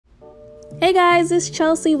Hey guys, it's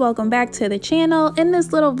Chelsea. Welcome back to the channel. In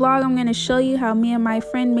this little vlog, I'm going to show you how me and my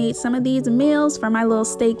friend made some of these meals for my little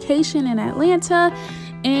staycation in Atlanta.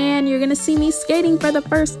 And you're going to see me skating for the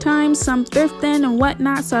first time, some thrifting and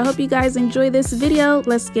whatnot. So I hope you guys enjoy this video.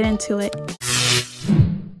 Let's get into it.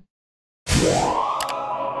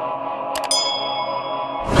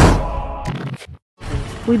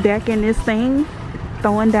 We back in this thing,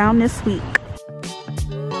 throwing down this week.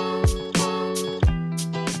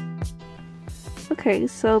 Okay,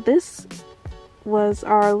 so this was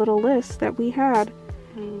our little list that we had.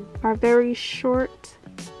 Our very short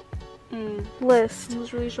list. It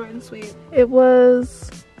was really short and sweet. It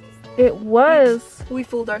was. We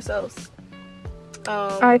fooled ourselves.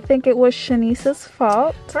 I think it was Shanice's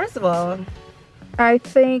fault. First of all, I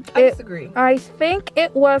disagree. I think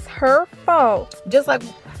it was her fault. Just like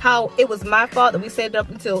how it was my fault that we stayed up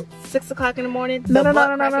until 6 o'clock in the morning. No,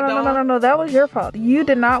 that was your fault. You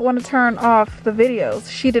did not want to turn off the videos.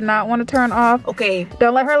 She did not want to turn off. Okay.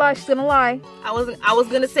 Don't let her lie. She's gonna lie. I was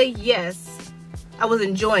gonna say yes. I was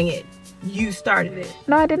enjoying it. You started it.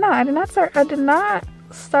 No, I did not. I did not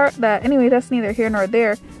start that. Anyway, that's neither here nor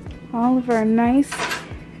there. All of our nice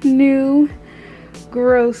new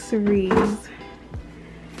groceries.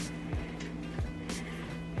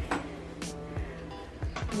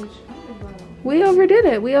 We overdid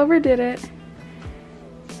it.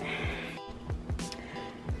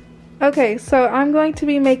 Okay, so I'm going to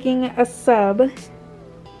be making a sub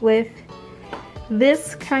with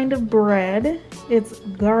this kind of bread. It's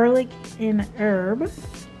garlic and herb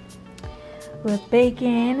with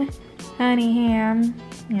bacon, honey ham,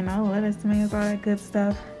 you know, lettuce, tomatoes, all that good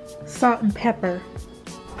stuff, salt and pepper.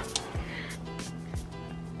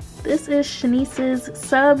 This is Shanice's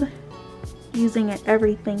sub using an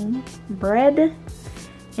everything bread,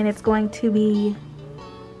 and it's going to be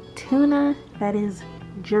tuna that is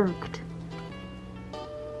jerked.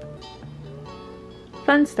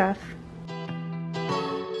 Fun stuff.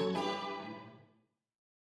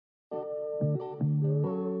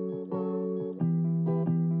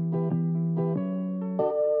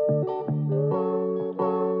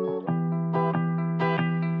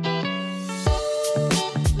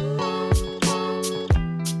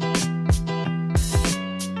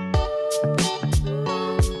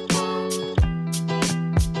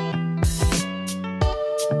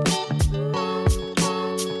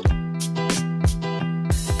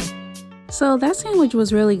 So that sandwich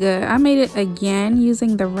was really good. I made it again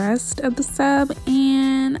using the rest of the sub,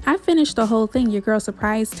 and I finished the whole thing. Your girl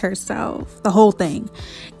surprised herself, the whole thing.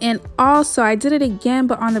 And also I did it again,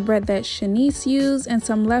 but on the bread that Shanice used and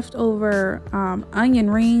some leftover onion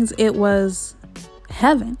rings. It was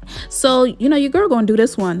heaven. So, you know, your girl gonna do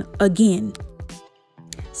this one again.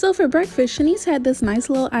 So for breakfast, Shanice had this nice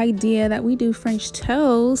little idea that we do French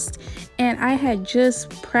toast, and I had just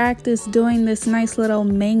practiced doing this nice little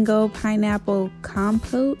mango pineapple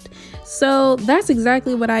compote. So that's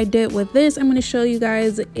exactly what I did with this. I'm going to show you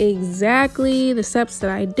guys exactly the steps that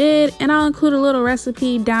I did, and I'll include a little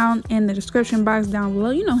recipe down in the description box down below.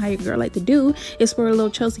 You know how your girl like to do. It's for little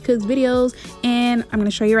Chelsea Cooks videos, and I'm going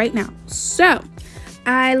to show you right now. So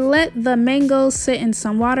I let the mango sit in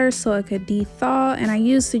some water so it could de-thaw, and I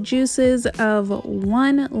used the juices of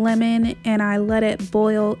 1 lemon and I let it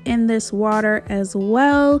boil in this water as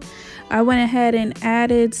well. I went ahead and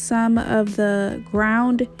added some of the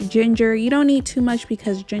ground ginger. You don't need too much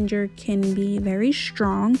because ginger can be very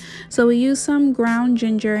strong, so we use some ground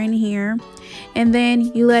ginger in here, and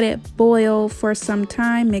then you let it boil for some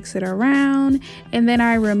time, mix it around, and then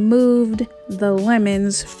I removed the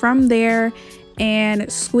lemons from there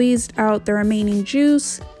and squeezed out the remaining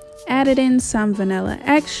juice, added in some vanilla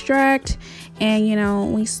extract, and you know,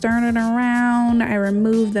 we stirred it around. I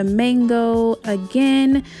removed the mango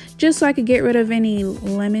again just so I could get rid of any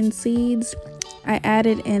lemon seeds. I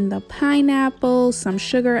added in the pineapple, some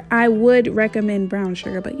sugar. I would recommend brown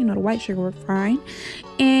sugar, but you know, the white sugar worked fine.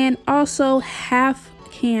 And also half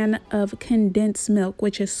can of condensed milk,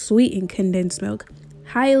 which is sweetened condensed milk.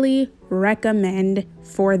 Highly recommend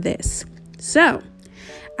for this. So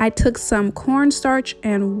I took some cornstarch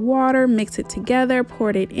and water, mixed it together,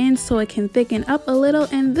 poured it in so it can thicken up a little,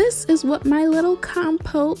 and this is what my little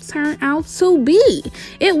compote turned out to be.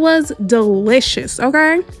 It was delicious,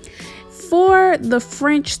 okay? For the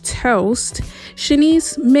French toast,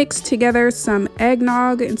 Shanice mixed together some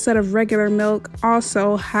eggnog instead of regular milk.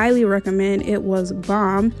 Also highly recommend. It was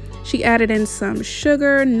bomb. She added in some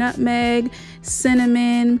sugar, nutmeg,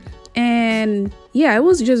 cinnamon, and yeah, it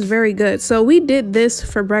was just very good. So we did this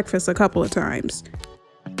for breakfast a couple of times.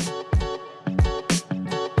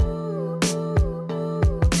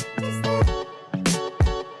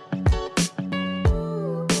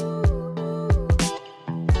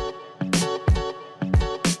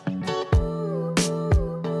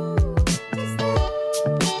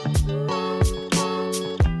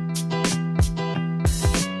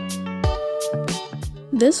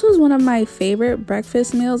 This was one of my favorite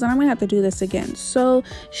breakfast meals, and I'm gonna have to do this again. So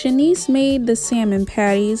Shanice made the salmon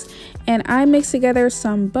patties, and I mixed together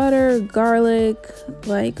some butter, garlic,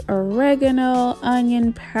 like oregano,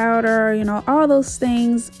 onion powder, you know, all those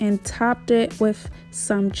things, and topped it with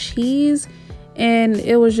some cheese, and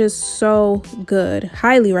it was just so good.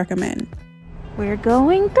 Highly recommend. We're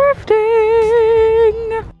going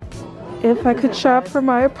thrifting. If I could shop for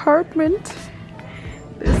my apartment,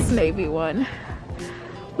 this navy one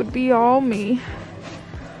would be all me.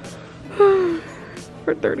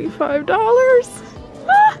 For $35.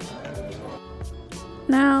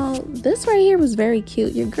 Now, this right here was very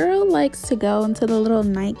cute. Your girl likes to go into the little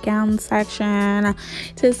nightgown section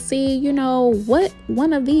to see, you know, what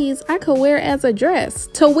one of these I could wear as a dress.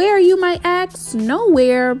 To wear, you might ask?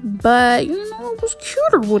 Nowhere, but, you know, it was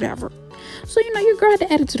cute or whatever. So, you know, your girl had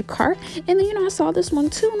to add it to the cart. And then, you know, I saw this one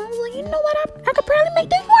too. And I was like, you know what? I could probably make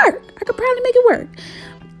this work. I could probably make it work.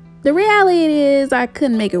 The reality is I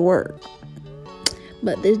couldn't make it work.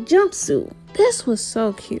 But this jumpsuit, this was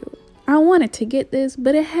so cute. I wanted to get this,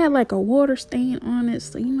 but it had like a water stain on it.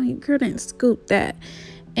 So, you know, your girl didn't scoop that.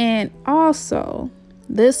 And also,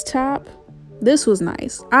 this top, this was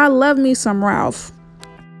nice. I love me some Ralph.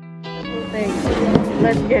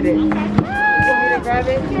 Let's get it. You want me to grab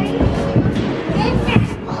it?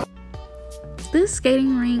 This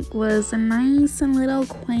skating rink was a nice and little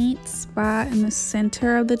quaint spot in the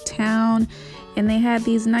center of the town, and they had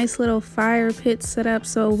these nice little fire pits set up,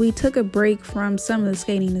 so we took a break from some of the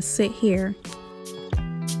skating to sit here.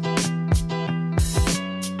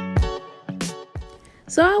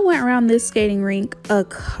 So I went around this skating rink a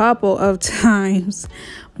couple of times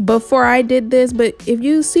before I did this, but if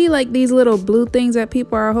you see like these little blue things that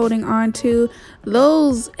people are holding on to,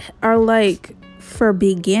 those are like for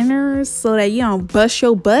beginners so that you don't bust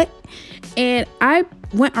your butt. And I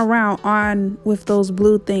went around on with those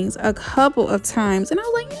blue things a couple of times, and I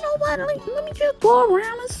was like, you know what, let me just go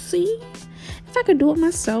around and see if I could do it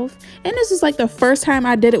myself. And this is like the first time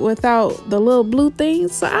I did it without the little blue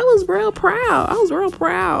things, so I was real proud.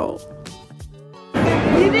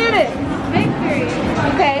 You did it! Victory!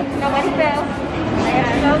 Okay, nobody fell.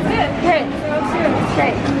 Yeah, that was good. Great. That was good.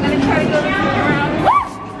 Great. I'm gonna try to go around.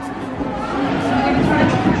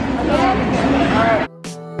 Alright.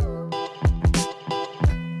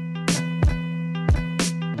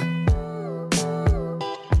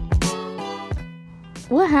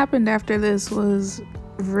 What happened after this was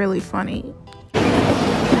really funny.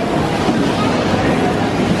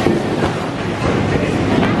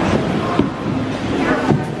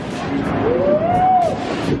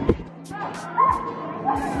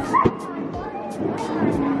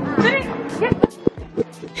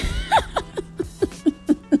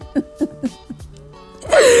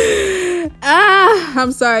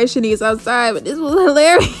 I'm sorry, Shanice, I'm sorry, but this was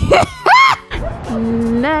hilarious.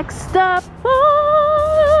 Next up,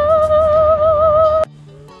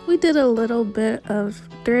 we did a little bit of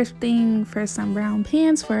thrifting for some brown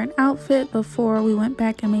pants for an outfit before we went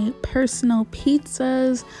back and made personal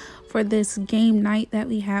pizzas for this game night that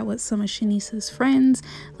we had with some of Shanice's friends.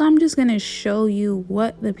 So I'm just gonna show you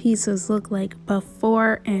what the pizzas look like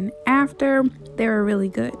before and after. They were really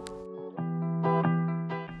good.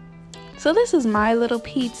 So this is my little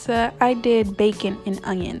pizza. I did bacon and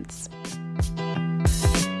onions.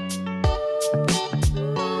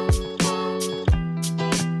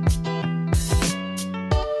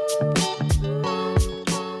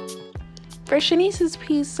 For Shanice's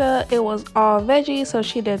pizza, it was all veggie, so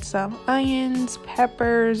she did some onions,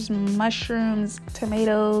 peppers, mushrooms,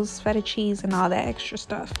 tomatoes, feta cheese, and all that extra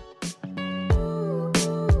stuff.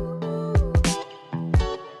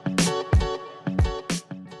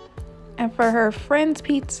 And for her friend's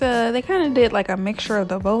pizza, they kind of did like a mixture of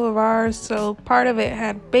the both of ours. So part of it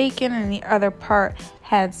had bacon and the other part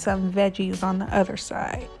had some veggies on the other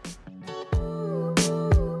side.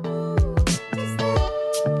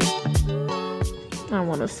 I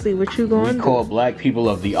want to see what you going to do. We call black people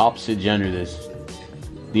of the opposite gender this.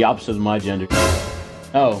 The opposite of my gender.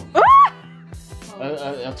 Oh.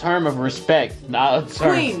 A term of respect, not a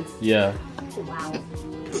term. Queens. Yeah. Wow.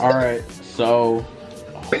 Alright, so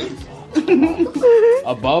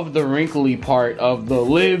above the wrinkly part of the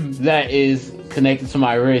lip that is connected to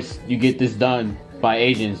my wrist, you get this done by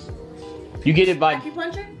agents. You get it by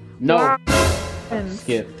Acupuncture? No.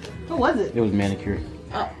 Skip. What was it? It was manicure.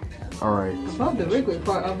 Oh. Alright. Above the wrinkly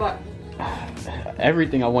part about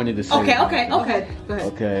everything I wanted to say. Okay. Go ahead.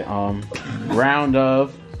 Okay, round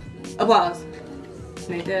of applause.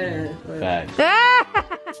 Make that facts.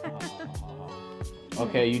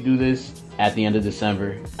 Okay, you do this at the end of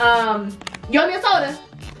December. You owe me a soda.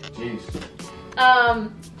 Jeez.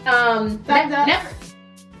 Never.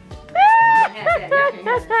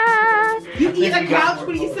 You eat a couch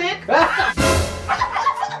when you sit?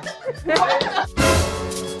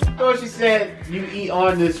 So she said you eat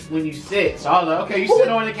on this when you sit. So I was like, okay, you sit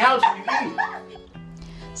on the couch when you eat.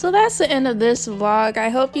 So that's the end of this vlog. I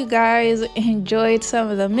hope you guys enjoyed some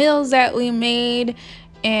of the meals that we made,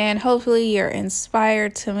 and hopefully you're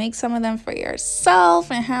inspired to make some of them for yourself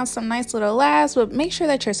and have some nice little laughs. But make sure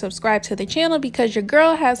that you're subscribed to the channel because your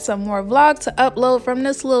girl has some more vlogs to upload from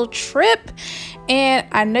this little trip, and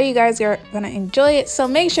I know you guys are gonna enjoy it. So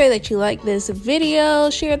make sure that you like this video,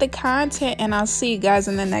 share the content, and I'll see you guys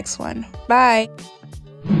in the next one. Bye.